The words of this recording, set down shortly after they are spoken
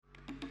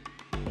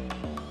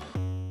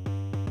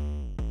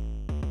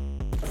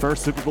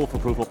First Super Bowl for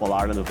Pro Football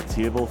Ireland at the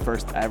table,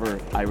 first ever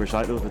Irish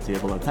outlet at the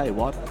table. I'll tell you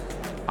what,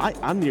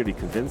 I'm nearly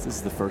convinced this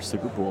is the first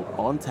Super Bowl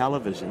on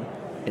television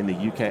in the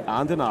UK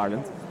and in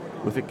Ireland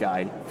with a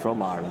guy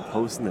from Ireland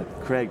hosting it,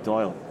 Craig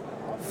Doyle.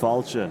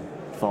 Fáilte.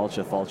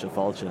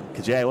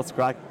 Kajay, what's the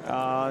crack?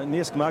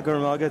 Níos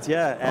Magaramagat,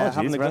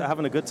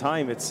 having a good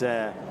time.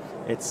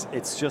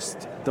 It's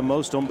just the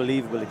most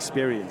unbelievable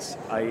experience.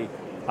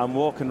 I'm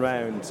walking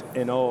around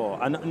in awe,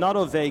 and not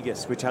of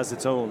Vegas, which has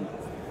its own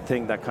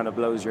thing that kind of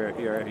blows your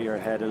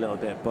head a little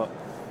bit, but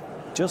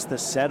just the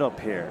setup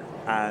here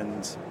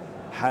and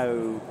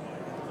how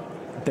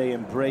they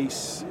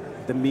embrace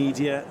the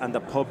media and the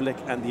public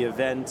and the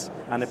event,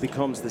 and it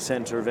becomes the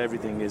center of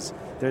everything.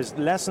 There's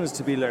lessons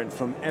to be learned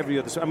from every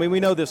other. I mean, we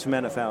know this from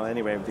NFL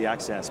anyway with the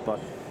access, but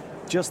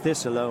just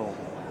this alone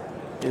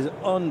is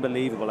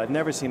unbelievable. I've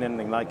never seen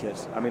anything like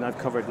it. I mean, I've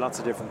covered lots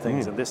of different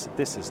things, and this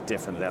is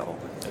different level.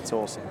 It's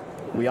awesome.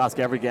 We ask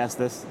every guest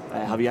this.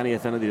 Have you any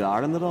affinity to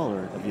Ireland at all?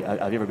 Or have you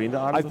ever been to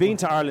Ireland? I've been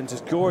to Ireland. It's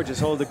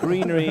gorgeous. All the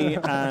greenery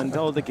and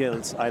all the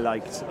guilds I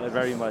liked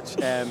very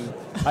much.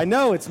 I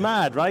know, it's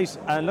mad, right?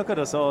 And look at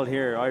us all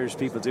here, Irish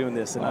people doing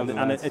this.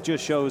 And it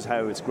just shows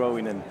how it's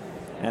growing in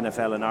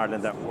NFL in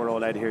Ireland that we're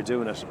all out here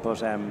doing it.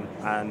 But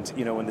and,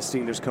 you know, when the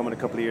Steelers come in a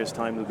couple of years'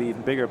 time, it'll be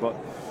even bigger. But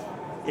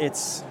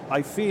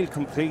I feel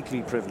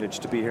completely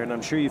privileged to be here, and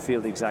I'm sure you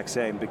feel the exact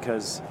same,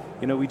 because,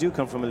 you know, we do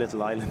come from a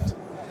little island.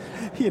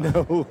 You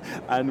know,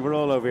 and we're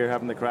all over here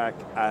having the crack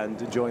and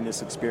enjoying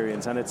this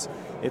experience, and it's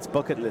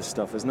bucket list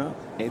stuff, isn't it?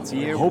 It's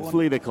year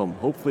Hopefully they come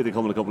in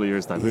a couple of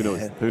years' time. Who knows?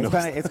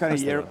 It's kind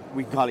of year.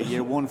 We call it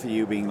year one for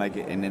you, being like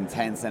an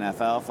intense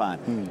NFL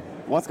fan.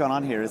 What's going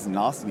on here isn't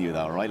lost on you,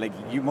 though, right? Like,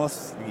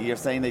 you're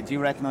saying that. Do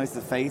you recognise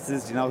the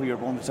faces? Do you know who you're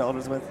bumping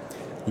shoulders with?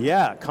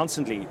 Yeah,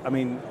 constantly. I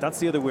mean, that's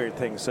the other weird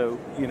thing. So,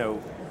 you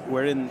know,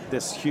 we're in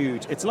this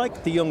huge, it's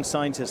like the Young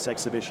Scientists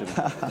exhibition,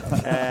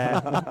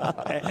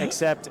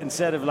 except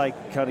instead of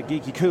like kind of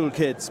geeky cool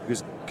kids,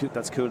 because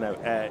that's cool now,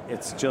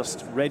 it's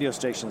just radio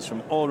stations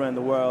from all around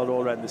the world,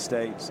 all around the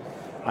States,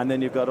 and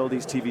then you've got all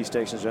these TV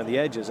stations around the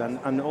edges,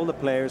 and all the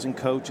players and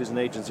coaches and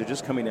agents are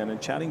just coming in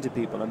and chatting to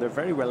people, and they're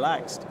very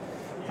relaxed.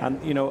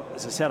 And, you know,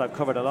 as I said, I've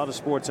covered a lot of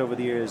sports over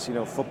the years, you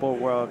know, football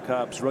World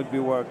Cups, rugby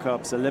World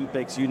Cups,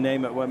 Olympics, you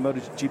name it,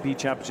 MotoGP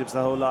championships,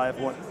 the whole life,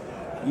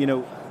 you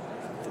know.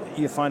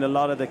 You find a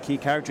lot of the key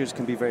characters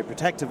can be very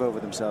protective over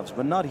themselves,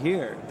 but not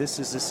here. This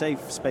is a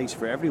safe space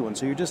for everyone,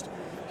 so you're just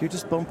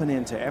bumping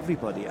into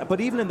everybody. But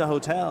even in the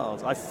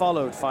hotels, I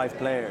followed 5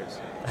 players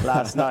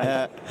last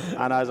night,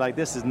 and I was like,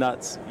 this is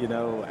nuts, you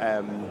know.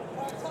 And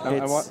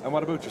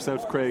what about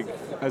yourself, Craig,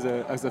 as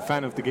a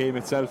fan of the game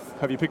itself?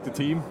 Have you picked a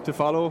team to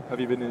follow? Have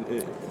you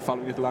been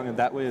following it along in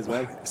that way as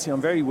well? See, I'm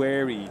very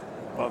wary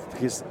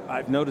because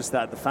I've noticed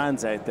that the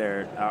fans out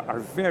there are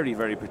very,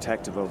 very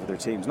protective over their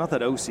teams. Not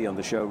that OC on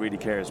the show really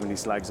cares when he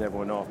slags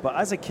everyone off, but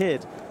as a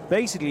kid,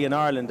 basically in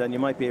Ireland, and you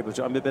might be able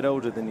to, I'm a bit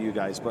older than you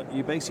guys, but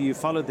you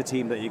followed the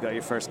team that you got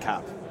your first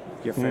cap,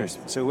 your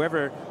first. So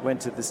whoever went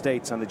to the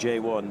States on the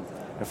J1,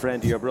 a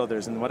friend of your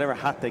brother's, and whatever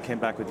hat they came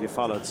back with, you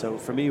followed. So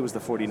for me, it was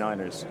the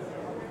 49ers.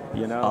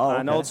 You know,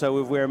 and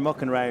also if we were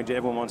mucking around,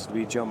 everyone wanted to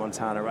be Joe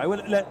Montana, right?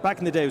 Well, back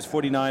in the day, it was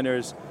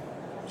 49ers,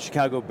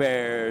 Chicago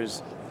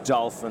Bears,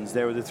 Dolphins.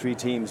 They were the 3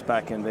 teams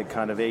back in the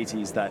kind of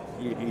 80s that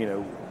you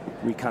know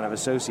we kind of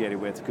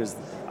associated with, because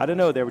I don't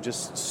know, they were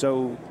just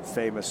so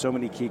famous, so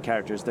many key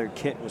characters, their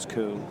kit was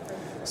cool,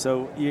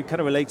 so you kind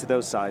of relate to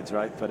those sides,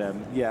 right? But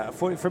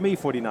for me,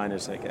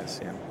 49ers, I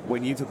guess. Yeah.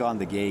 When you took on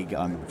the gig,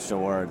 I'm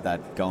sure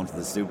that going to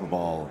the Super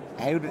Bowl,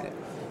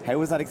 how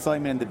was that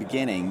excitement in the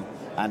beginning,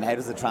 and how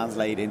does it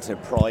translate into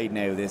pride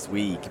now this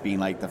week, being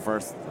like the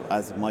first,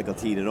 as Michael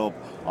teed it up,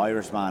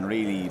 Irishman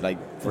really like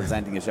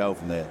presenting a show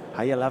from the...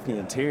 How you left me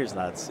in tears,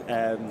 lads.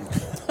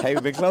 Hey,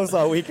 we've been close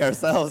all week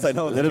ourselves. I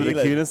know a little bit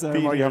of cuteness there.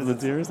 Are you having the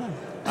tears?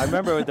 I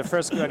remember I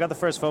got the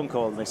first phone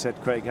call, and they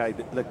said, Craig, hi,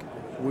 look,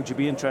 would you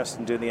be interested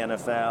in doing the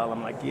NFL?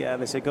 I'm like, yeah.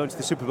 And they said, going to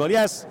the Super Bowl?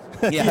 Yes.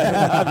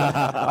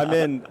 Yeah. I'm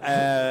in.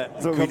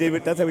 That's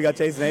how we got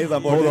Jason Hayes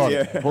on board this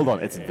year. Hold on.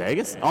 It's in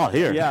Vegas? Oh,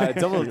 here. Yeah,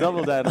 double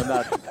down on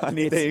that. I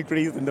need to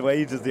increase in the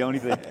wages, the only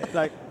thing.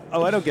 Like,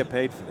 I don't get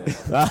paid for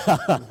this.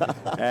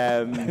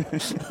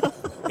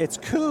 It's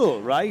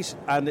cool, right?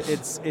 And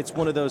it's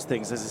one of those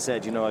things, as I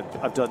said, you know,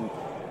 I've done,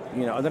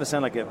 you know, I'm going to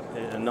sound like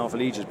an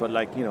awful aegis, but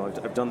like, you know,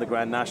 I've done the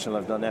Grand National,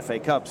 I've done FA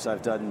Cups,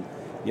 I've done,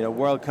 you know,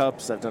 World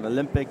Cups, I've done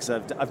Olympics,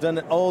 I've done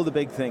all the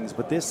big things,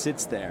 but this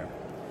sits there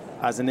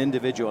as an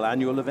individual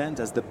annual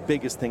event as the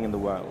biggest thing in the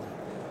world,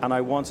 and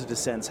I wanted to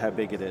sense how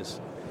big it is.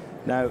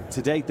 Now,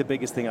 to date, the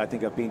biggest thing I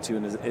think I've been to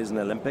is an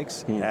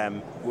Olympics,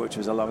 which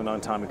was a long,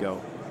 long time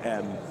ago,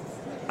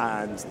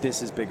 and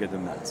this is bigger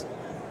than that.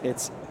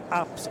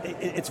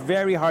 It's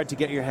very hard to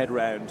get your head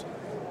around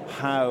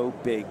how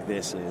big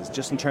this is,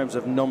 just in terms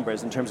of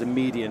numbers, in terms of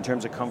media, in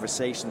terms of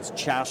conversations,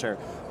 chatter,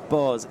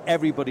 buzz.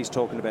 Everybody's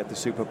talking about the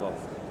Super Bowl.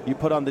 You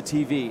put on the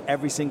TV,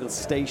 every single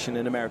station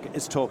in America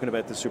is talking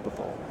about the Super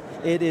Bowl.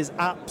 It is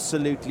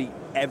absolutely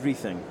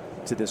everything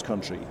to this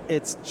country.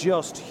 It's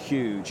just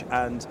huge,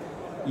 and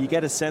you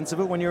get a sense of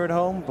it when you're at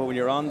home, but when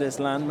you're on this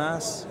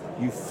landmass,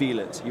 you feel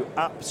it. You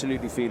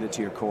absolutely feel it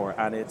to your core,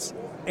 and it's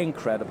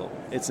incredible.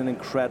 It's an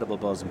incredible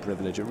buzz and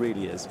privilege. It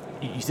really is.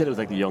 You said it was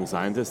like the Young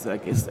Scientist.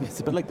 Like it's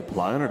a bit like the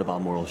Plough or the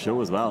Balmoral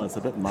show as well. It's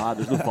a bit mad.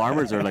 There's no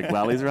farmers or like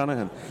wellies or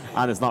anything,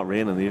 and it's not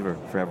raining either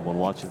for everyone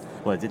watching.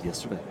 Well, it did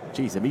yesterday.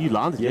 Jeez, I mean, you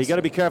landed. Yeah, yesterday. you got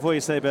to be careful what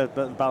you say about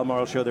the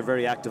Balmoral show. They're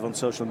very active on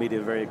social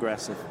media, very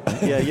aggressive.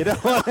 Yeah, you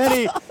don't want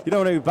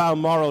any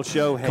Balmoral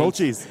show hate.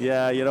 Coaches.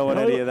 Yeah, you don't want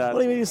any of that. What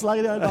do you mean you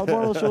slagging down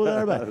Balmoral show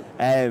there, about?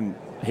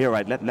 Here,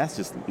 right. Let's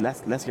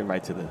get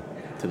right to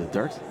the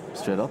dirt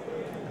straight up.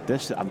 I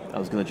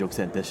was going to joke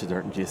saying dish of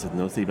dirt and Jason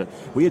Nosey, but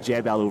we had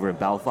J Bell over in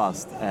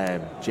Belfast.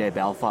 J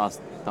Belfast.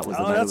 That was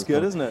the night. That's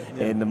good, isn't it?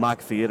 Yeah. In the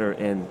Mac Theatre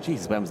in,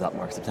 Jesus, when was that?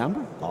 Mark,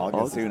 September?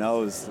 August, who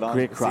knows?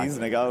 Great crack.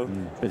 Season ago.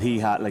 But he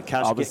had like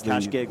cash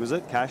gig, was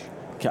it? Cash?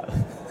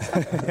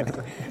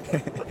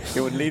 He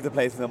wouldn't leave the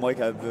place and the mic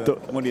had the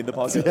money in the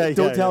pocket.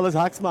 Don't tell the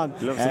tax man.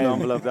 Loves an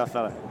envelope, that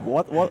fella.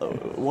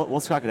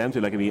 What's cracking them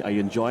to? Like, I mean, are you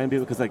enjoying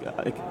people? Because like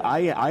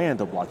I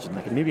end up watching,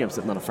 like, maybe I'm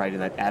sitting on a Friday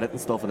night editing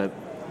stuff, and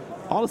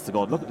honest to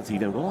God, look at the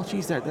TV and go, oh,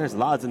 geez, there's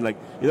lads, and like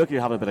you look, you're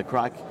having a bit of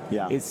crack.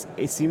 Yeah.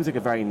 It seems like a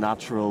very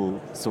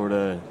natural sort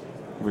of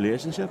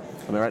relationship.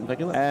 Am I right in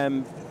thinking that?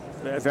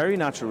 A very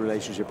natural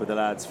relationship with the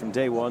lads from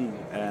day one.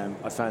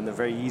 I found them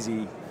very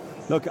easy.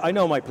 Look, I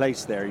know my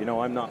place there. You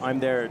know, I'm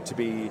there to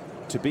be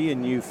a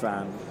new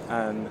fan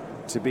and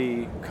to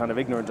be kind of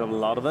ignorant of a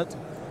lot of it.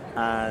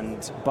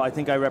 But I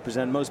think I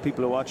represent most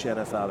people who watch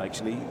NFL,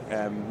 actually.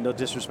 No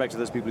disrespect to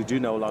those people who do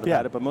know a lot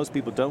about it, but most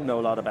people don't know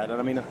a lot about it.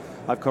 I mean,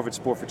 I've covered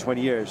sport for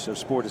 20 years, so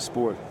sport is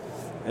sport.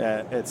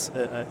 It's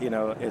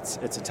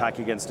attack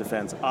against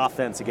defense,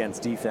 offense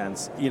against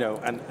defense, you know,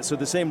 and so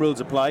the same rules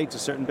apply to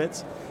certain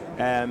bits.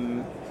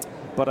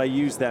 But I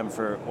use them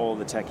for all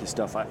the techie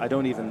stuff. I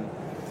don't even.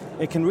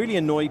 It can really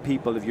annoy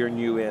people if you're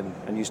new in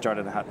and you start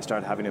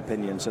having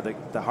opinions. So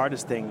the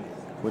hardest thing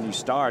when you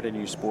start a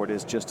new sport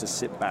is just to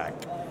sit back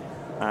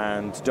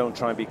and don't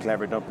try and be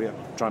clever,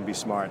 try and be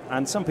smart.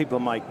 And some people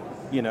might,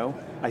 you know,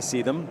 I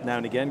see them now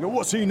and again go,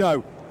 what's he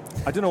now?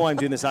 I don't know why I'm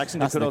doing this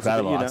accent. That's an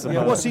incredible accent.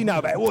 Yeah, what's he now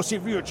about? What's he?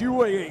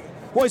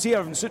 Why is he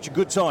having such a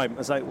good time? I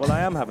was like, well,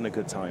 I am having a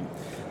good time.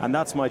 And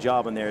that's my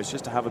job in there, is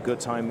just to have a good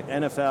time.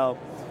 NFL,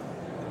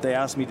 they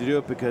asked me to do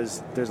it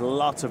because there's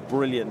lots of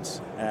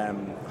brilliant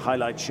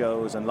highlight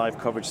shows and live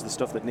coverage. The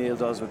stuff that Neil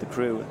does with the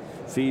crew,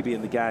 Phoebe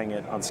and the gang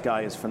on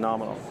Sky is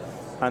phenomenal.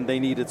 And they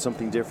needed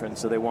something different,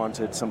 so they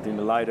wanted something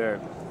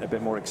lighter, a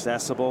bit more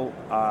accessible,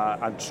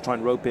 and just try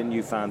and rope in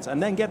new fans,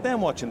 and then get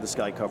them watching the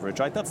Sky coverage,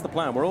 right? That's the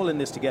plan. We're all in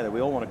this together. We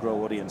all want to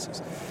grow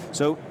audiences.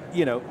 So,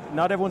 you know,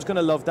 not everyone's going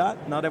to love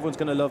that. Not everyone's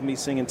going to love me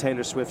singing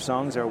Taylor Swift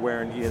songs or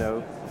wearing, you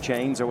know,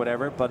 chains or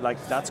whatever, but, like,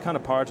 that's kind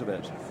of part of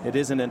it. It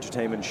is an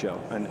entertainment show,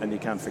 and you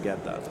can't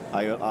forget that.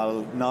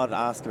 I'll not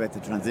ask about the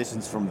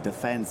transitions from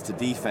defence to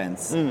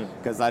defence,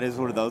 because that is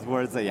one of those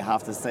words that you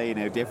have to say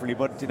now differently.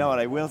 But you know what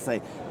I will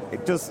say?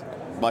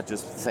 Not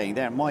just saying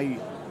there, my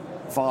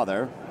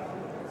father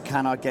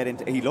cannot get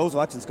into, he loves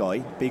watching Sky,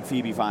 big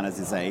Phoebe fan as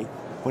you say,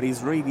 but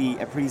he's really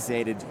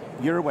appreciated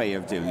your way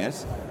of doing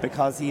it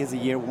because he is a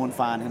year one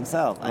fan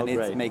himself, and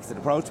it makes it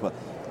approachable.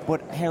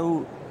 But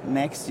how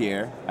next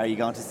year are you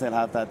going to still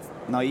have that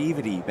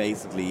naivety,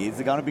 basically? Is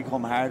it going to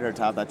become harder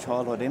to have that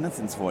childhood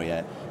innocence for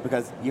you?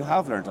 Because you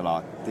have learned a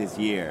lot this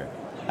year,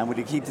 and would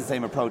you keep the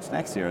same approach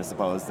next year, I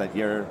suppose, that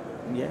you're...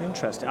 Yeah,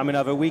 interesting. I mean, I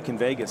have a week in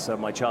Vegas, so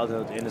my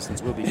childhood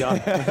innocence will be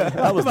gone.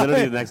 That was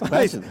literally the next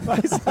question.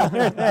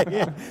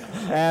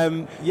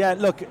 Yeah,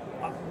 look,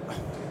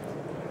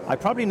 I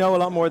probably know a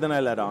lot more than I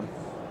let on.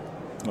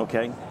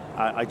 Okay?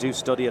 I do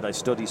study it. I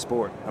study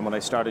sport. And when I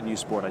start a new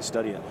sport, I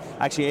study it.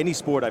 Actually, any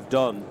sport I've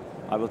done,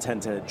 I will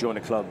tend to join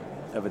a club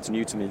if it's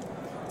new to me.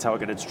 That's how I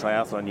got into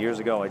triathlon years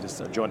ago. I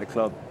just joined a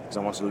club because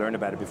I wanted to learn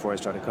about it before I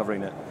started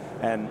covering it.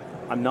 And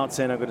I'm not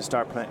saying I'm going to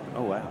start playing.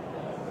 Oh, wow.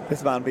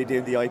 This man be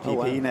doing the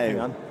IPP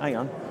now. Hang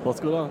on. What's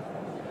going on?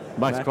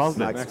 Max Crosby.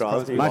 Max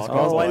Crosby.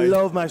 Oh, I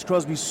love Max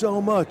Crosby so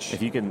much.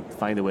 If you can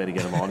find a way to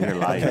get him on here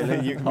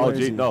live. Oh,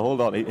 gee, no, hold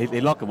on. He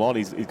lock him on.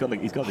 He's got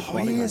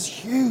the. He is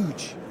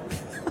huge.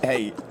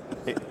 Hey.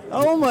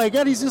 Oh my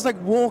God, he's just like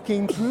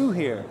walking through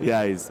here.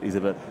 Yeah, he's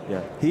a bit,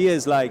 yeah. He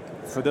is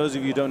like, for those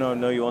of you who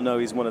don't know, you all know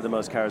he's one of the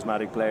most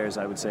charismatic players,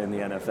 I would say, in the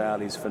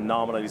NFL. He's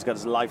phenomenal. He's got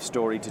his life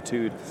story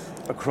tattooed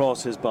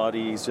across his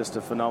body. He's just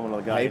a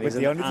phenomenal guy. Hey, but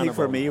the only thing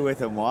for me with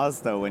him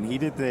was, though, when he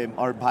did Patrick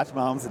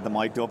Mahomes did the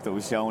mic'd up that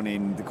was shown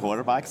in the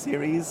quarterback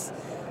series,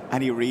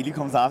 and he really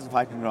comes after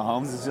Patrick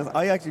Mahomes. It's just,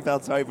 I actually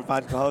felt sorry for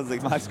Patrick Mahomes.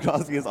 Like, Max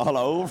Crosby is all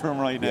over him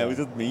right now. He's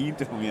just mean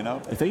to him, you know.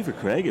 The thing for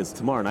Craig is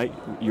tomorrow night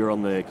you're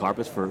on the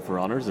carpet for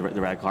honours, the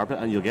red carpet,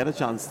 and you'll get a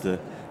chance to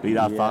be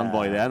that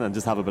fanboy then and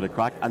just have a bit of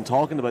crack. And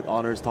talking about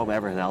honours, talking about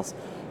everything else,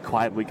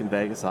 quiet week in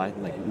Vegas, like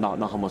not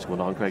how much going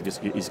on, Craig. He's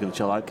going to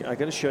chill out. I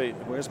got to show you.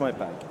 Where's my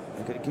bag?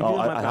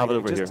 I have it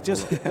over here.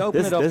 Just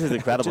open it up. This is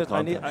incredible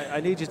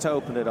I need you to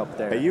open it up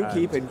there. Are you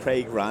keeping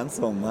Craig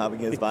ransom having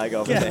his bag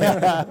over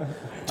there?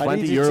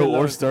 20 euro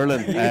or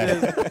sterling.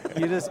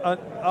 You just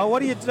what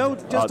do you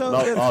don't just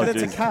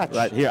it's a catch.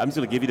 Right here, I'm just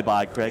going to give you the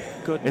bag, Craig.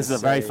 Goodness this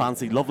is a very sake.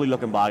 fancy, lovely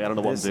looking bag. I don't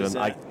know what I'm doing.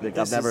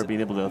 I've never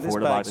been able to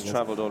afford a bag. This bag's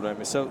travelled all around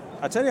me. So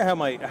I tell you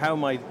how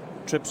my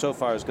trip so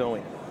far is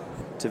going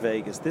to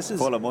Vegas. This is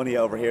full of money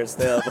over here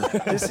still.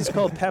 This is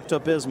called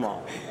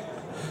Pepto-Bismol.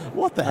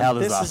 What the hell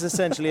is that? This is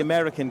essentially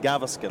American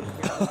Gaviscon,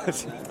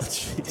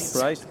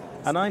 right?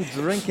 And I'm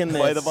drinking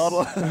this by the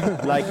bottle.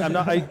 Like I'm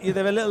not. They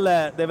have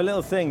a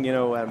little thing,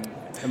 a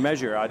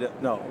measure. I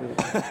don't know.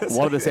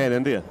 What do they say in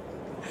India?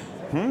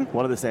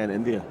 What do they say in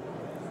India?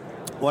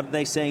 What are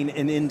they saying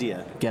in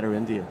India? Get her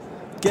India.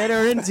 Get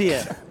her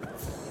India.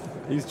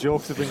 These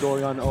jokes have been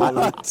going on all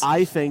week.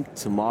 I think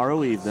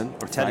tomorrow evening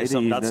or Tell Friday you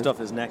something, evening. that stuff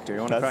is nectar.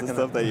 You want to That's crack the in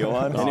stuff that you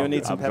want. Anyone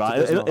need some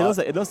Pepto-Bismol?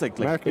 It looks like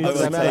Mark, it I would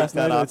take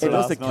that after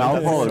looks like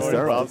Calpol and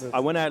steroids. I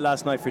went out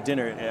last night for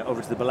dinner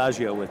over to the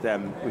Bellagio with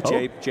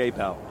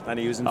J-Bell, and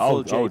he was in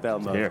full J-Bell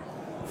mode. Here.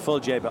 Full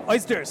J-Bell.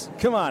 Oysters,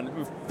 come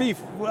on, beef.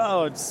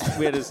 Wow, it's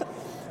weird as.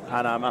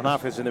 And I'm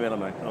halfway through the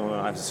middle.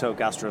 I'm so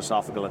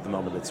gastroesophageal at the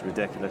moment. It's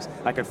ridiculous.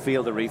 I could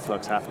feel the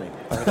reflux happening.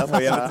 That's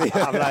what you have to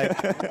I'm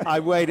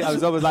like, I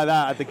was always like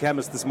that at the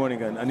chemist this morning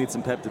going, I need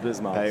some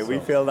Pepto-Bismol. Hey,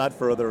 we feel that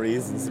for other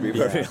reasons, to be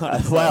very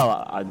honest.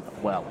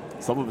 Well,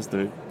 some of us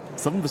do.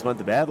 Some of us went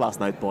to bed last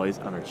night, boys,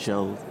 and are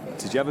chilled.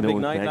 Did you have a big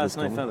night last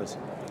night, fellas?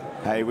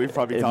 Hey, we've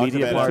probably talked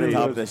about it at the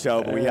top of the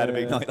show, but we had a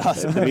big night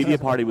last night. The media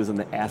party was in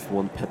the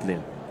F1 pit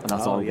lane, and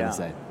that's all I'm going to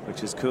say.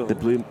 Which is cool. The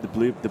blue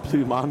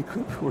man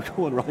group were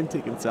going around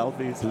taking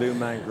selfies. Blue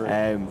man group.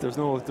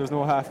 There's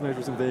no half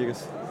measures in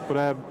Vegas.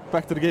 But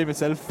back to the game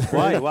itself.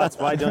 Why?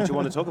 Why don't you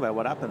want to talk about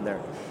what happened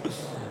there?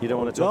 You don't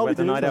want to talk about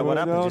the night out. What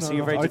happened? You see,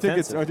 you're very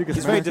defensive. I think it's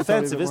He's very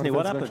defensive, isn't he?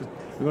 What happened?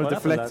 We're going to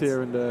deflect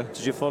here. And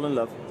did you fall in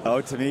love?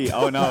 Oh, to me?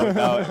 Oh,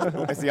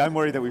 no. See, I'm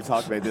worried that we've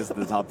talked about this at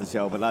the top of the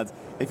show, but lads,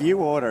 if you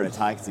order a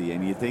taxi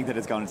and you think that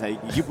it's going to take,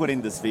 you put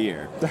in the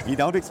Sphere. You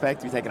don't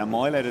expect to be taking a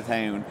mile out of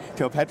town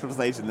to a petrol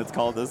station that's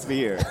called the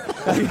Sphere.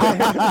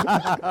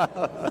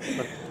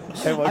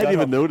 I didn't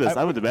even notice.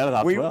 I went to bed at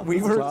half 12.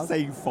 We were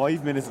saying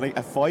 5 minutes, like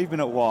a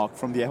 5-minute walk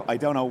from the. I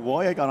don't know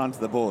why I got onto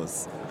the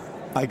bus.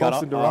 I got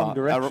bus in the wrong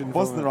direction.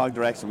 Bus in the wrong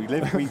direction.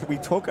 We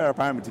took our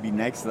apartment to be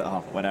next to the.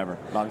 Whatever.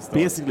 Long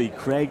story. Basically,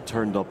 Craig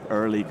turned up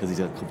early because he's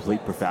a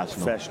complete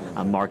professional.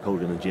 And Mark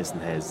Hogan and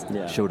Jason Hayes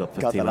showed up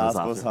 15 got the minutes last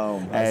after. bus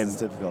home. That's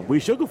typical. We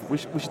should go. We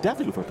should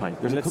definitely go for a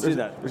pint. Let's do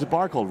that. There's a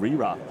bar called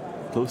Rira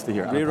close to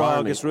here. Rira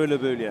August Rula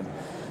Bullion.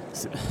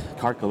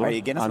 Are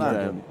you Guinness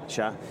man?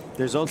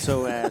 There's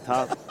also there's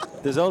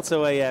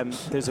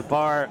a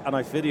bar, and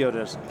I videoed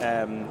it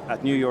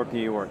at New York,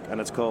 and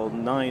it's called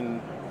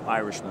 9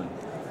 Irishmen.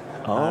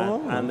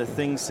 And the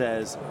thing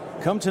says,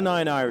 "Come to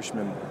 9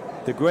 Irishmen,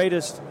 the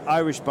greatest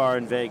Irish bar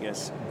in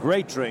Vegas.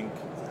 Great drink,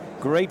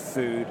 great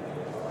food,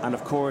 and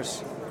of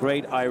course,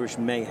 great Irish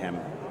mayhem."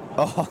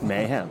 Oh,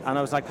 mayhem! And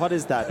I was like, "What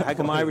is that? How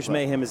come Irish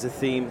mayhem is a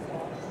theme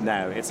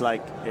now? It's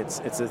like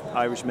it's an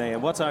Irish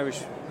mayhem. What's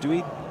Irish? Do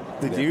we?"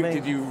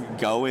 Did you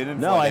go in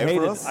and no? I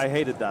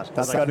hated that.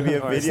 That's got to be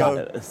a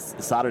video.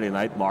 Saturday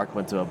night, Mark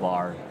went to a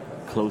bar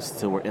close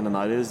to where In and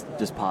Out is,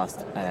 just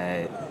past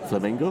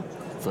Flamingo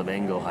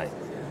High.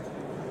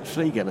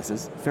 3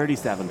 Guinnesses,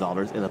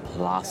 $37 in a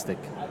plastic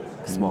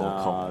small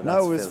cup.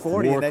 No, it was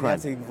 40, and then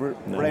Grand. you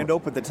round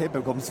up at the tip, it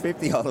becomes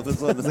 50 all of a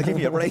sudden. So give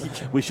me a break.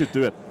 We should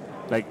do it.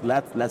 Like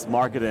let's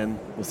mark it in.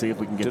 We'll see if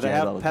we can get. Do they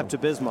have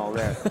Pepto-Bismol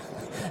there?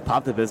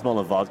 Pepto-Bismol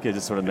and vodka,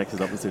 just sort of mix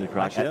it up and see the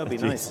crack. Actually, that'd be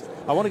nice.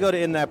 I want to go to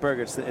In-N-Out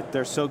Burgers.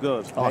 They're so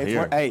good. Oh,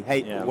 here. Hey,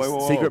 Yeah.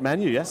 whoa. Secret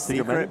menu, yes.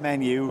 Secret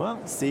menu.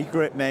 What?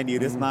 Secret menu.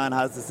 This man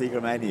has the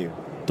secret menu.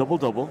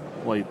 Double.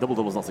 Wait,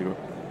 double-double's not secret.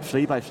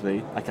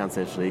 3x3. I can't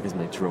say 3 because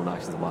my Tyrone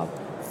action's wild.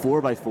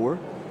 4x4,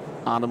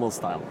 animal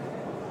style.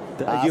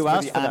 You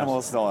asked for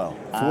animal style.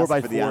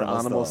 4x4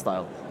 animal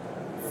style.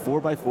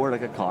 4x4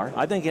 like a car.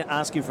 I think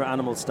asking for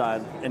animal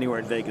style anywhere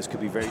in Vegas could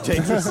be very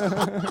dangerous.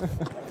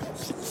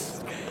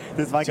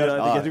 This man you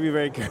have to be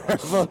very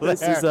careful.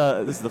 This is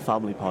the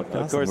family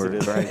podcast. Of course we're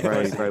it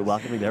is. very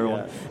welcoming to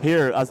everyone. Yeah.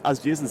 Here, as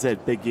Jason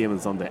said, big game on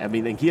Sunday. I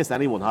mean, in case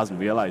anyone hasn't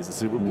realised, the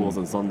Super Bowl's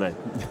on Sunday.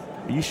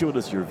 You showed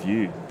us your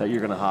view that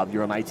you're going to have.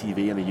 You're on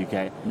ITV in the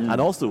UK,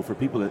 and also for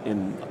people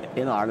in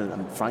Ireland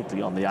and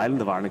frankly on the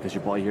island of Ireland, because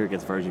your boy here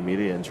gets Virgin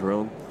Media in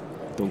Tyrone.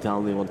 Don't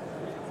tell anyone.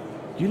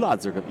 You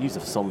lads are going to use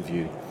some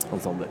view on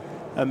Sunday.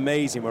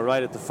 Amazing. We're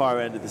right at the far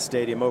end of the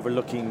stadium,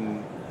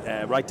 overlooking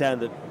right down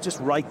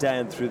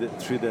through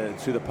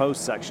the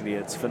posts. Actually,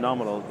 it's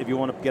phenomenal. If you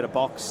want to get a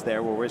box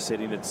there where we're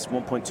sitting, it's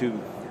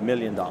 $1.2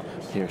 million.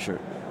 Here, sure.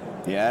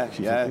 Yeah.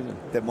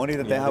 The money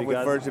that they have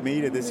with Virgin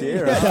Media this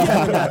year. It's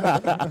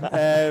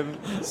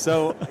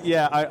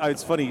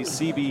funny.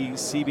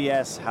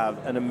 CBS have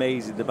an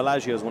amazing. The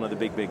Bellagio is one of the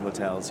big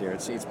hotels here.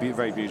 It's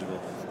very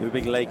beautiful. You have a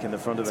big lake in the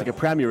front of it. It's like a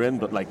Premier Inn,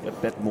 but like a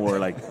bit more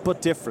like.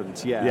 But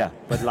different, yeah. Yeah.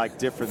 But like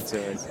different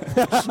to it.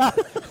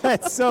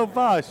 It's so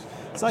posh.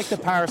 It's like the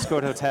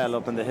Pariscourt Hotel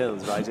up in the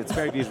hills, right? It's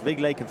very beautiful, big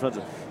lake in front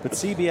of it. But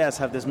CBS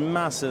have this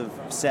massive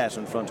set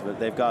in front of it.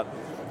 They've got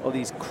all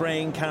these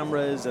crane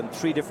cameras and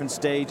 3 different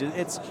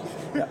stages.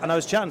 And I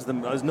was chatting to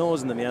them, I was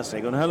nosing them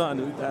yesterday, going,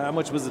 how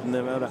much was it? And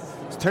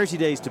it's 30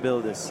 days to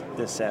build this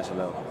set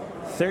alone.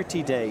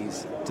 30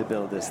 days to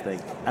build this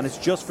thing. And it's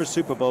just for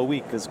Super Bowl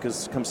week,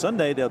 because come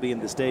Sunday they'll be in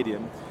the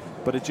stadium.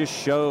 But it just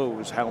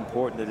shows how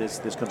important it is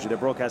to this country. They're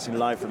broadcasting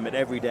live from it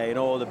every day, and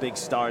all the big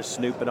stars,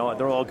 Snoop and all,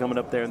 they're all coming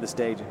up there on the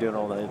stage and doing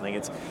all that thing.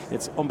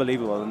 It's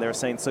unbelievable. And they're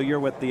saying, so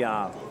you're with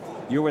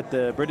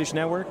the British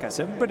network? I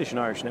said, British and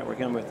Irish network.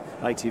 I'm with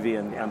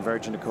ITV and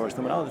Virgin, of course.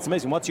 They went, oh, it's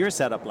amazing. What's your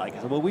setup like?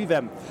 I said, well,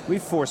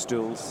 we've 4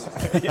 stools.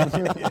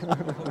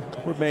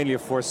 We're mainly a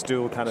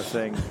 4-stool kind of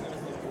thing.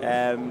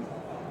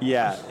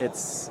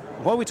 It's...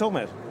 What are we talking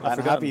about? I'm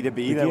happy to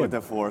be there with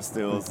the 4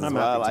 stools as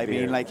well. I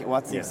mean, like,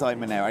 what's the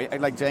excitement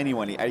now?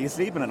 Genuinely, are you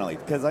sleeping at night?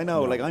 Because I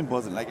know, I'm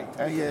buzzing. Like,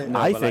 are you? No,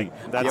 I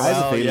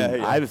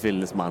have a feeling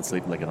this man's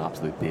sleeping like an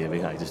absolute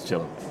baby. I just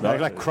chill.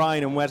 Like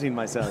crying and wetting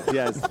myself.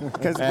 Yes.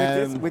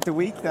 Because with the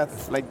week,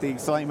 that's like the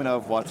excitement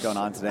of what's going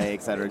on today,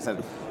 etc.,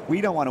 etc.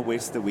 We don't want to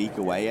wish the week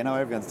away. I know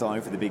everyone's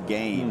dying for the big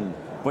game.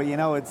 But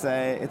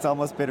it's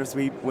almost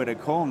bittersweet when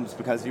it comes,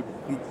 because you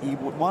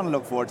want to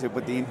look forward to it,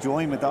 but the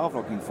enjoyment of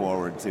looking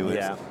forward to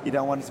it, you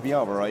don't want it to be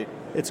over, right?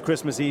 It's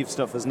Christmas Eve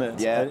stuff, isn't it?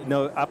 Yeah.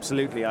 No,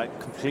 absolutely. I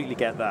completely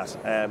get that.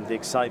 The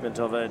excitement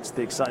of it,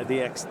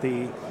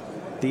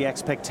 the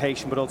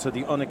expectation, but also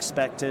the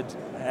unexpected,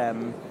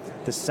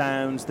 the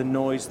sounds, the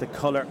noise, the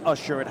colour,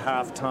 Usher at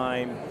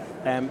halftime,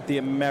 the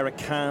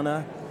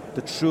Americana,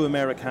 the true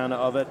Americana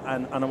of it,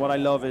 and what I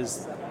love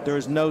is there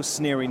is no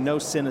sneering, no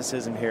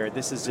cynicism here.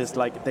 This is just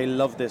like, they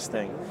love this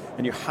thing,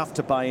 and you have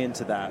to buy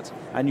into that,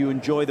 and you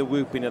enjoy the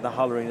whooping and the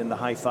hollering and the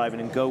high-fiving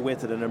and go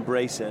with it and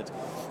embrace it.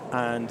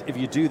 And if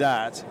you do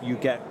that, you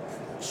get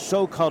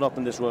so caught up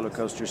in this roller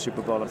coaster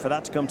Super Bowl, and for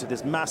that to come to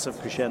this massive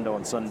crescendo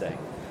on Sunday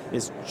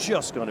is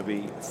just going to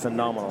be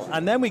phenomenal.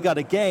 And then we got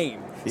a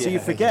game, so you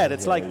forget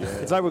it's like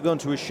we're going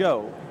to a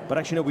show, but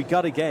actually no, we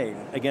got a game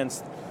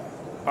against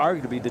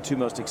arguably the 2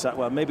 most exciting,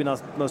 well, maybe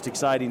not most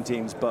exciting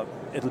teams, but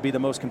it'll be the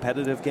most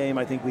competitive game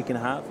I think we can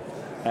have.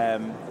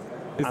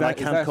 I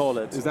can't call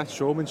it. Is that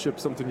showmanship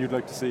something you'd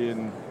like to see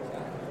in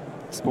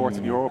sports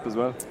in Europe as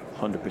well?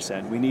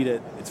 100%. We need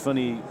it. It's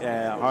funny,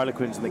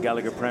 Harlequins in the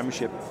Gallagher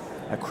Premiership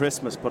at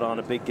Christmas put on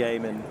a big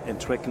game in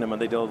Twickenham,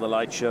 and they did all the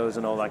light shows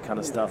and all that kind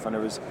of stuff, and it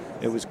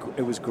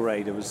was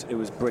great. It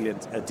was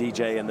brilliant. A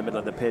DJ in the middle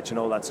of the pitch and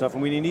all that stuff,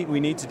 and we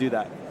need to do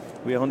that.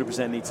 We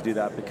 100% need to do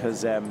that,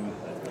 because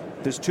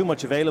there's too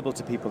much available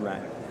to people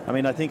now. I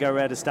mean, I think I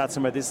read a stat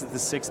somewhere, this is the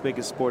 6th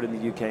biggest sport in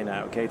the UK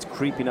now, okay? It's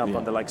creeping up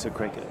on the likes of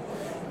cricket.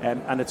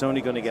 And it's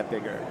only going to get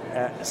bigger.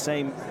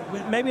 Same,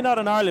 maybe not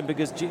in Ireland,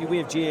 because we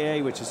have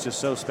GAA, which is just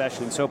so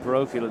special and so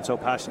parochial and so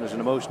passionate and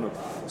emotional.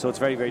 So it's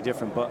very, very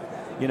different. But,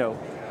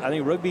 I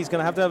think rugby's going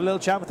to have a little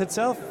chat with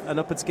itself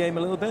and up its game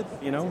a little bit,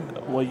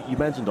 Well, you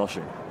mentioned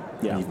Usher.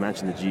 Yeah. You've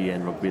mentioned the GAA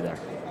and rugby there.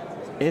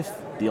 If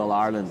the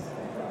All-Ireland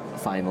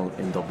final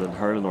in Dublin,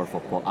 hurling or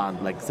football,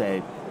 and, like,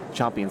 say,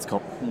 Champions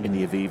Cup in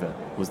the Aviva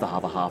was to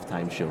have a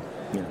half-time show,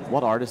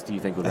 what artist do you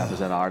think would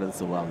represent Ireland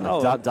so well?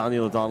 Like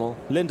Daniel O'Donnell?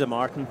 Linda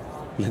Martin,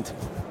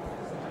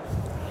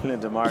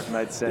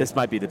 I'd say. This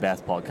might be the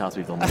best podcast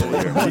we've done all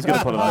year. He's going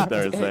to put it out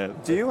there and say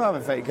it. Do you have a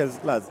favourite?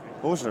 Because, lads,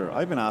 Usher,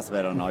 I've been asked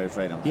about it on Irish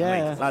Radio.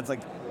 Yeah. Lads,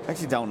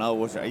 actually don't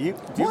know Usher. Do you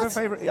have a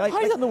favourite? How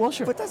do you not know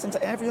Usher? But that's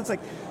everyone's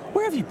like,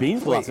 where have you been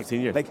for the last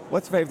 15 years? Like,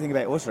 what's your favourite thing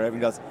about Usher?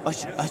 Everyone goes,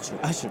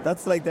 Usher.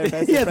 That's like their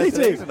best yeah, they do.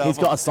 impersonation of He's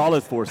him. got a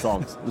solid 4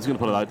 songs. I'm just going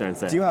to put it out there and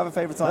say. Do you have a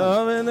favourite song?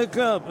 I'm in the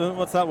club.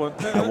 What's that one?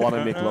 I want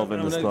to make love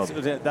in this club.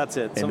 That's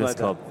it. In this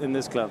club. In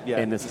this club. Yeah.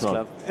 In this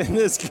club. In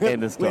this club. In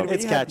this club.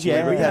 It's catchy. We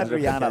had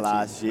Rihanna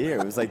last year.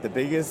 It was like the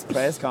biggest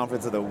press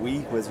conference of the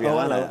week was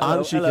Rihanna.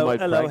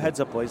 Hello. Heads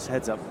up, boys.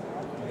 Heads up.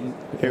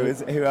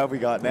 Who have we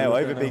got now?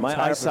 I have a big My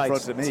tarp in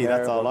eyesight's front of me.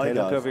 That's all I Look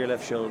got. over your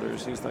left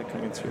shoulders. Who's that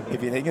coming through?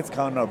 If you think it's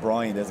Conor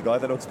O'Brien, there's a guy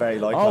that looks very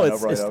like Conor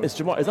O'Brien. It's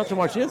Jamar. Is that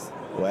Jamar Chase?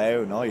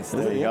 Wow, nice.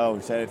 There you go.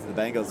 Shout out to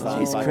the Bengals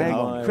fans back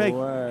Craig,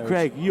 home.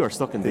 Craig, you are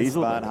stuck in This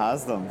diesel. man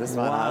has them. This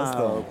man has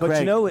them. But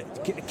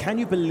Craig. can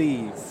you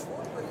believe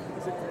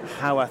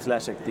how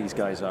athletic these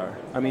guys are?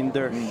 I mean,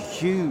 they're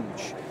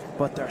huge,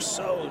 but they're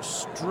so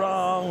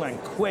strong and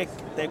quick.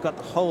 They've got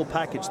the whole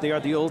package. They are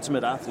the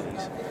ultimate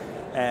athletes.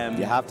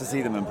 You have to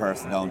see them in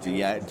person, don't you?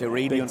 Yeah, to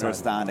really Big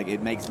understand, like,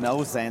 it makes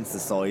no sense the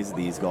size of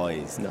these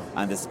guys. No.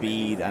 And the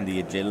speed and the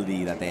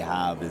agility that they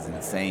have is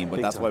insane. But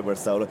Big that's time. why we're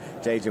so...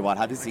 JJ Watt,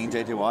 have you seen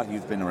JJ Watt?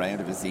 He's been around.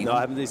 Have you seen No, him?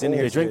 I haven't. He's in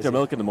here. They drink their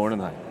milk in the morning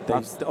now.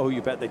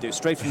 You bet they do.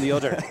 Straight from the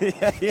udder.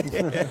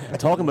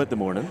 Talking about the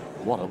morning,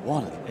 what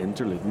an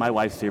interlude. My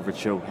wife's favourite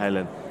show,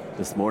 Helen,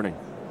 this morning.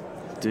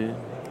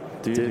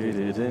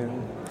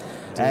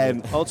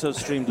 Also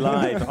streamed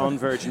live on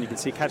Virgin. You can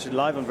catch it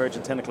live on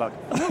Virgin 10 o'clock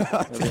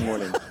every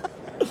morning.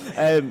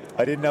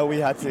 I didn't know we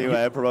had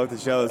to promote the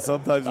show.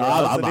 Sometimes we're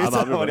I'm That's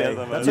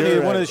only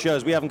one of the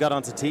shows. We haven't got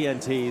onto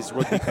TNT's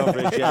rugby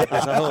coverage yet.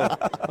 There's a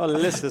whole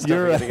list of stuff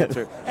we got to get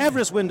through.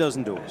 Everest Windows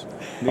and Doors.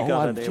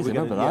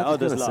 Remember that?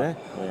 There's a lot.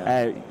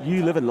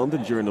 You live in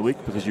London during the week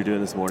because you're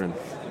doing this morning.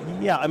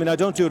 Yeah, I mean, I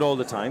don't do it all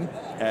the time.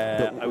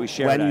 We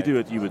share when it you do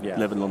it, you would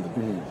live in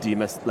London. Do you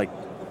miss, like,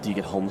 do you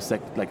get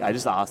homesick? Like, I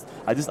just asked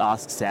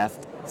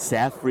Seth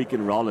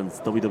freaking Rollins,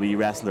 WWE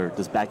wrestler,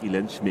 does Becky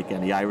Lynch make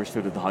any Irish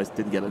food at the house?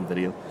 Didn't get it in the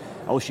video.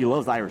 Oh, she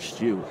loves Irish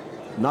stew.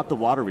 Not the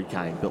watery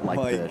kind, but like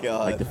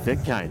the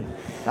thick kind.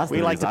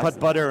 We like to put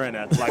butter in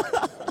it, like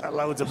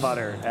loads of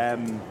butter.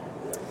 Well,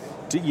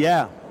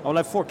 I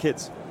have 4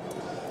 kids.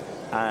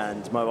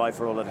 And my wife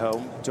are all at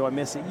home. Do I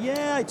miss it?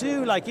 Yeah, I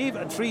do. Like,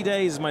 even 3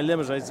 days is my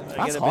limit. That's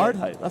hard.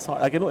 That's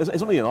hard. Like,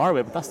 it's only an hour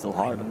away, but that's still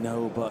hard. I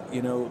know, but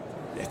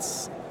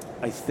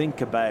I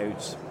think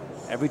about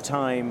every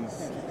time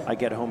I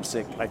get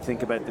homesick, I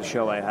think about the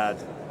show I had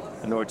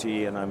in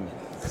RTE, and I'm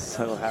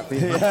so happy.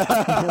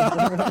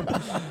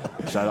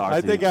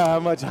 I think how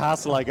much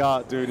hassle I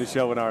got doing the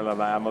show in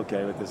Ireland. I'm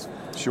okay with this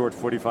short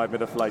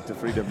 45-minute flight to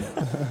freedom.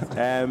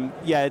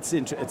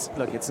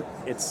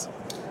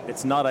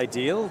 It's not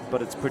ideal,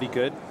 but it's pretty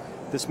good.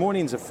 This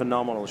morning's a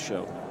phenomenal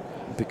show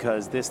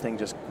because this thing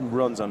just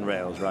runs on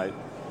rails, right?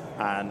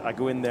 And I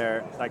go in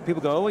there, like,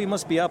 people go, oh, you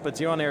must be up.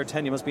 You're on air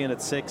 10, you must be in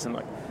at 6. And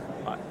like,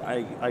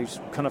 I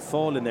kind of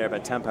fall in there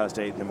about 10 past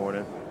 8 in the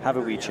morning, have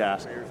a wee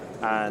chat,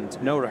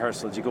 and no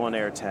rehearsals. You go on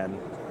air 10,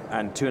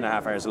 and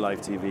 2.5 hours of live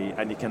TV,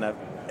 and you can have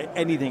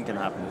anything can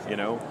happen, you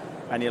know.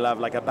 And you'll have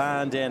like a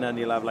band in, and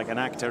you'll have like an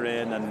actor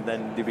in, and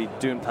then you'll be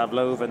doing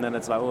Pavlov, and then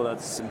it's like, oh,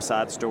 that's some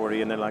sad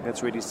story, and then like,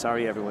 it's really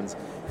sorry everyone's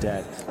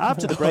dead.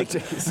 After the break,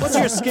 what's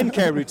your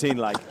skincare routine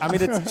like? I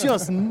mean, it's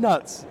just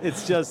nuts.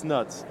 It's just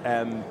nuts.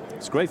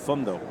 It's great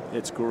fun though.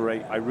 It's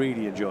great. I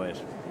really enjoy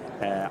it.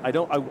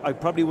 I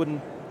probably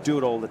wouldn't do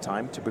it all the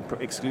time to be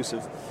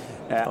exclusive.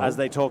 As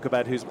they talk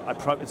about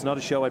it's not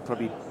a show I'd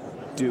probably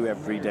do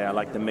every day. I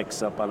like the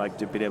mix up. I like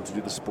to be able to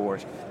do the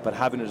sport, but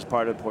having it as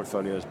part of the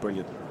portfolio is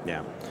brilliant.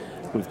 Yeah.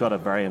 We've got a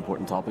very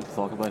important topic to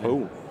talk about here.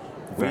 Oh,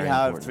 we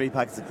have 3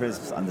 packets of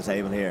crisps on the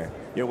table here.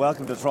 You're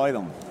welcome to try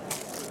them.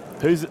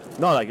 I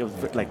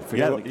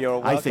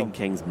think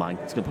King's mine.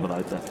 Just gonna put it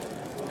out there.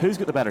 Who's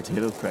got the better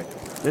potatoes, Craig?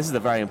 This is a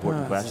very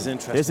important question. This is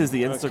interesting. This is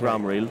the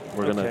Instagram reel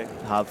we're going to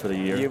have for the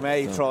year. You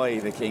may try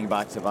the King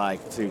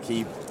back-to-back to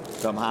keep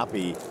them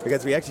happy,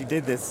 because we actually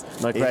did this.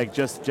 Now, Craig,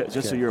 just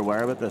so you're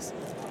aware of this,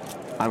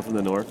 I'm from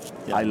the north.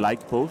 Yeah. I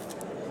like both.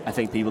 I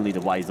think people need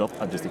to wise up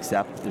and just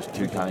accept there's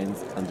 2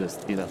 kinds and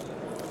just,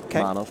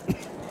 man up.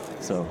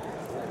 So,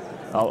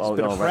 I'll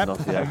go right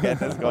enough.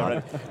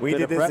 Yeah. We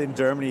did this in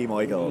Germany,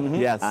 Michael. Mm-hmm.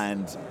 Yes.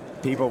 And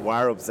people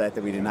were upset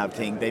that we didn't have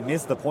King. They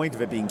missed the point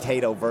of it being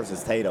Tato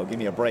versus Tato. Give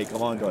me a break.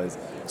 Come on, guys.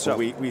 So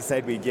we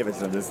said we'd give it to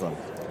them this one.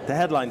 The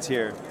headlines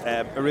here.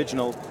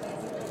 Original.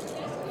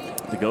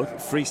 The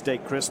goat? Free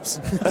steak crisps.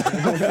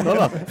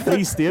 No.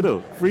 Free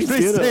Stato. Free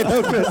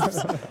Stato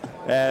crisps.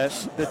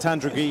 The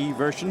Tandragee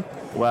version.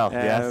 Well,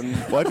 yes.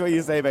 What do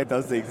you say about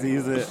those things?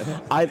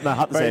 I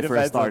have to say for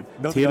a start,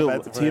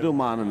 Tito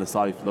Man in the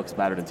south looks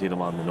better than Tito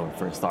Man in the north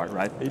for a start,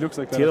 right? He looks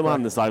like Tito Man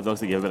in the south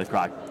looks like he has a bit of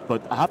crack.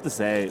 But I have to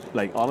say,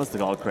 like, honest to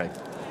God, Craig,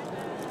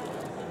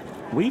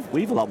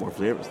 we've a lot more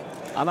flavours.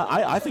 And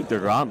I think they're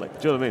grand,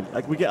 like, do you know what I mean?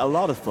 Like, we get a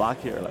lot of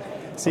flack here, like.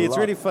 See, it's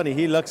really funny.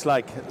 He looks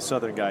like a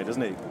southern guy,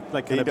 doesn't he?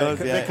 Like, he does,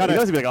 yeah. He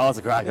does be like, oh, it's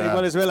a crack. Yeah.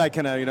 Well, as well, like,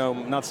 kind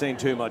of, not saying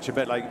too much. A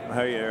bit like,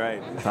 how are you,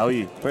 right? How are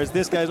you? Whereas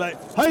this guy's like,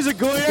 how's it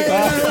going?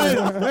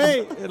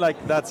 Hey!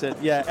 Like, that's it.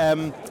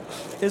 Yeah.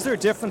 Is there a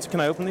difference?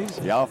 Can I open these?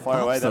 Yeah,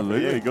 fire away.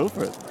 Absolutely. Go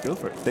for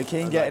it. The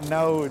King getting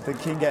no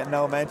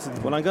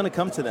mention. Well, I'm going to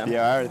come to them.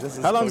 Yeah,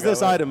 how long's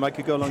this item? I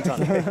could go a long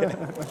time.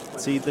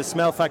 See, the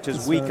smell factor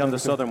is weak on the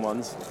southern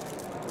ones.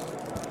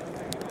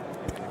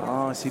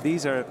 Oh, see,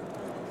 these are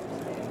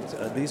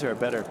a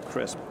better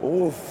crisp.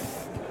 Oof.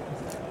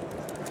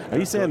 Are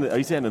you saying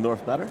the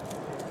north better?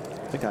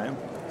 I think I am.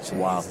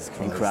 Wow,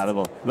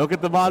 incredible. Look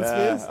at the man's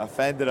face.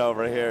 Offended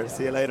over here.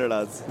 See you later,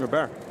 lads. You're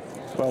better.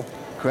 Well,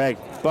 Craig.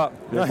 But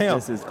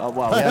this is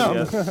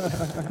wow.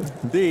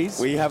 These.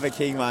 We have a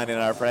King man in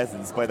our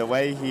presence. By the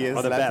way, he is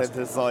left to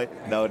the side.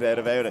 No doubt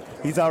about it.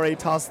 He's already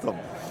tossed them.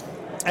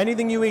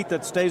 Anything you eat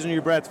that stays on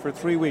your breath for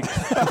 3 weeks.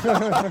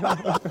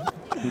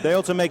 They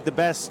also make the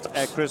best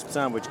crisp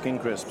sandwich, King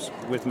Crisps,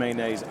 with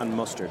mayonnaise and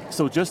mustard.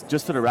 So just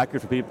for the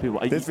record, for people,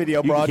 this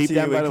video brought to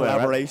you in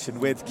collaboration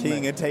with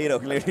King and Tato.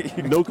 Clearly,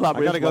 no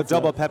collaboration. I got to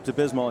go double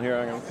Pepto-Bismol here.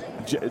 I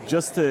go.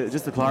 Just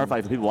to clarify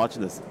for people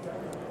watching this,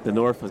 the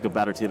north has got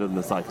better Tato than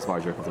the south, as far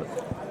as you're concerned.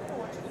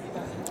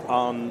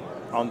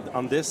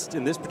 In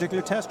this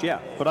particular test, yeah,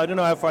 but I don't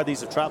know how far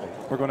these have traveled.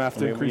 We're going to have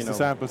to increase the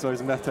sample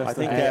size in that test. I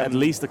think at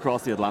least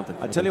across the Atlantic.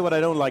 I tell you what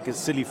I don't like is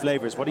silly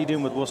flavors. What are you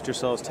doing with Worcester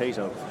sauce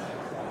Tato?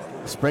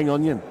 Spring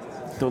onion.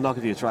 Don't knock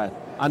it till you try it.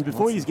 And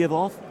before you give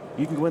off,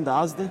 you can go into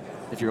Asda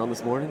if you're on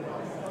this morning.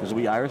 There's a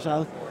wee Irish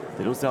aisle.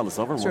 They don't sell the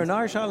southern ones. Is there an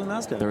Irish aisle in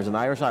Asda? There's an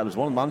Irish aisle. There's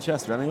one in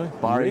Manchester anyway.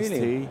 Barry's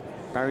tea.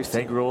 Barry's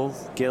fig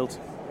rolls. Guilt.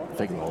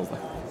 Fig rolls.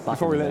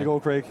 Before we let you go,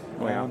 Craig,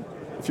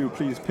 if you would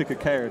please pick a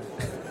card.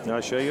 Can I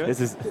show you it?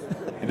 This is.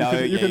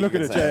 You can look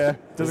at it, yeah.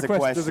 There's a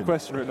question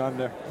question written on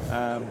there.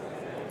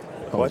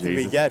 What did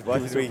we get?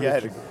 What did we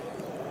get?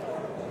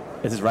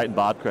 This is right in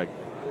bad, Craig.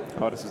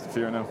 Oh, this is the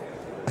fear now.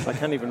 I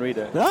can't even read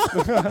it.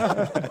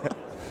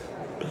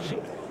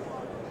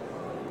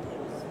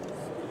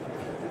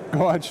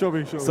 Go on, show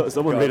me. So,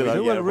 someone read it out.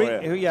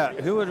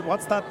 Who would?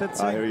 What's that bit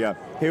say? Here we go.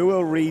 Who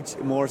will reach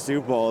more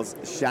Super Bowls,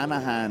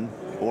 Shanahan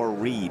or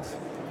Reid?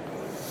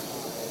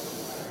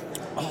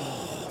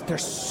 They're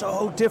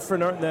so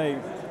different, aren't they?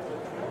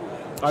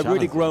 I've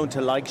really grown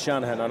to like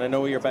Shanahan, and I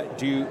know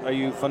are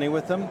you funny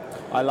with him?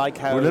 I like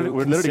how we're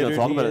literally going to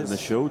talk about it in is. the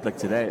show, like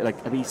today.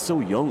 Like, I mean, he's so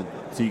young,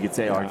 so you could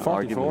say,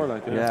 44,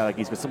 like, like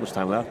he's got so much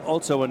time left.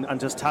 Also, and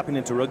just tapping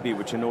into rugby,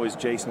 which annoys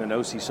Jason and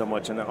Osi so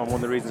much, and one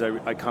of the reasons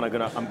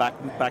I'm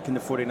back in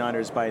the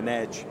 49ers by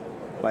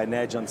an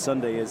edge on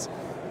Sunday is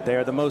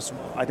they're the most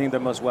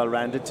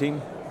well-rounded team.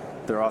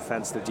 Their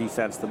offense, their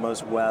defense, the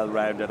most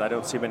well-rounded. I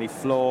don't see many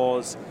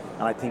flaws,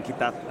 and I think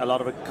that a lot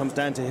of it comes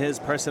down to his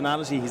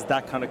personality. He's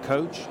that kind of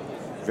coach,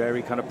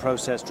 very kind of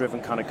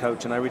process-driven kind of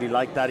coach, and I really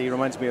like that. He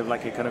reminds me of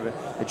like a kind of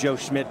a Joe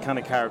Schmidt kind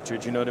of character.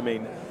 Do you know what I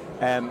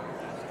mean?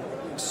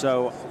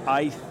 So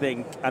I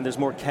think, and there's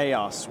more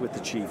chaos with the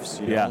Chiefs.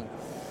 You know?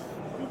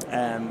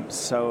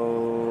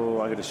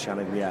 So I got to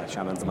Shannon. Yeah,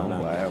 Shannon's the man.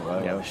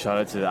 Wow. Yeah, shout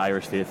out to the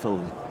Irish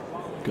faithful,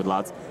 good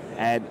lads.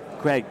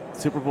 Craig,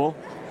 Super Bowl.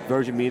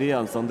 Virgin Media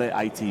on Sunday,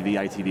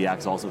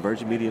 ITVX also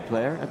Virgin Media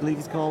Player, I believe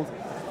he's called,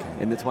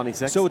 in the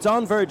 26th. So it's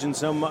on Virgin,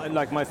 so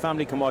my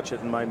family can watch it,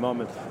 and my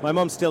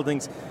mum still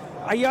thinks,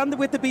 are you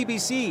with the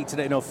BBC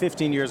today? No,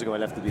 15 years ago I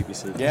left the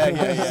BBC.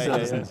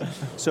 Yeah.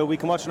 So we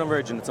can watch it on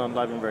Virgin. It's on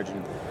live on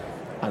Virgin.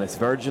 And it's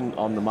Virgin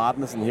on the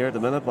madness in here at the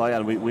minute, boy,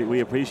 and we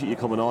appreciate you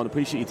coming on,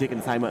 appreciate you taking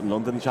the time out in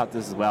London to chat to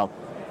us as well.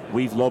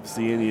 We've loved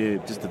seeing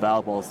you just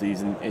develop all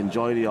season,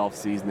 enjoy the off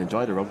season,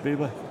 enjoy the rugby,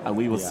 and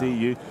we will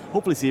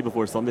hopefully see you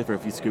before Sunday for a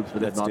few scoops,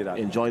 but if not,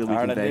 enjoy the week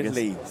in Vegas.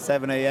 Italy,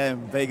 7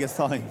 a.m. Vegas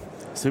time.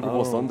 Super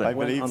Bowl Sunday. I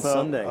believe on so.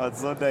 Sunday. On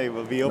Sunday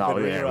we'll be up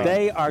and here.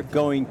 They are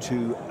going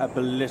to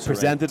obliterate.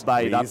 Presented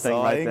by that thing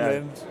right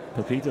England.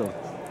 there. Pepito.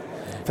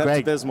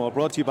 Pepto-Bismol,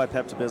 brought to you by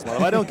Pepto-Bismol.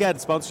 If I don't get a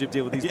sponsorship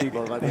deal with these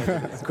people,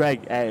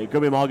 Craig, good to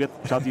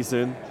be Chat to you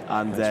soon,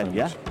 and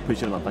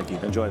appreciate it, man. Thank you.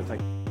 Enjoy it.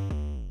 Thank you.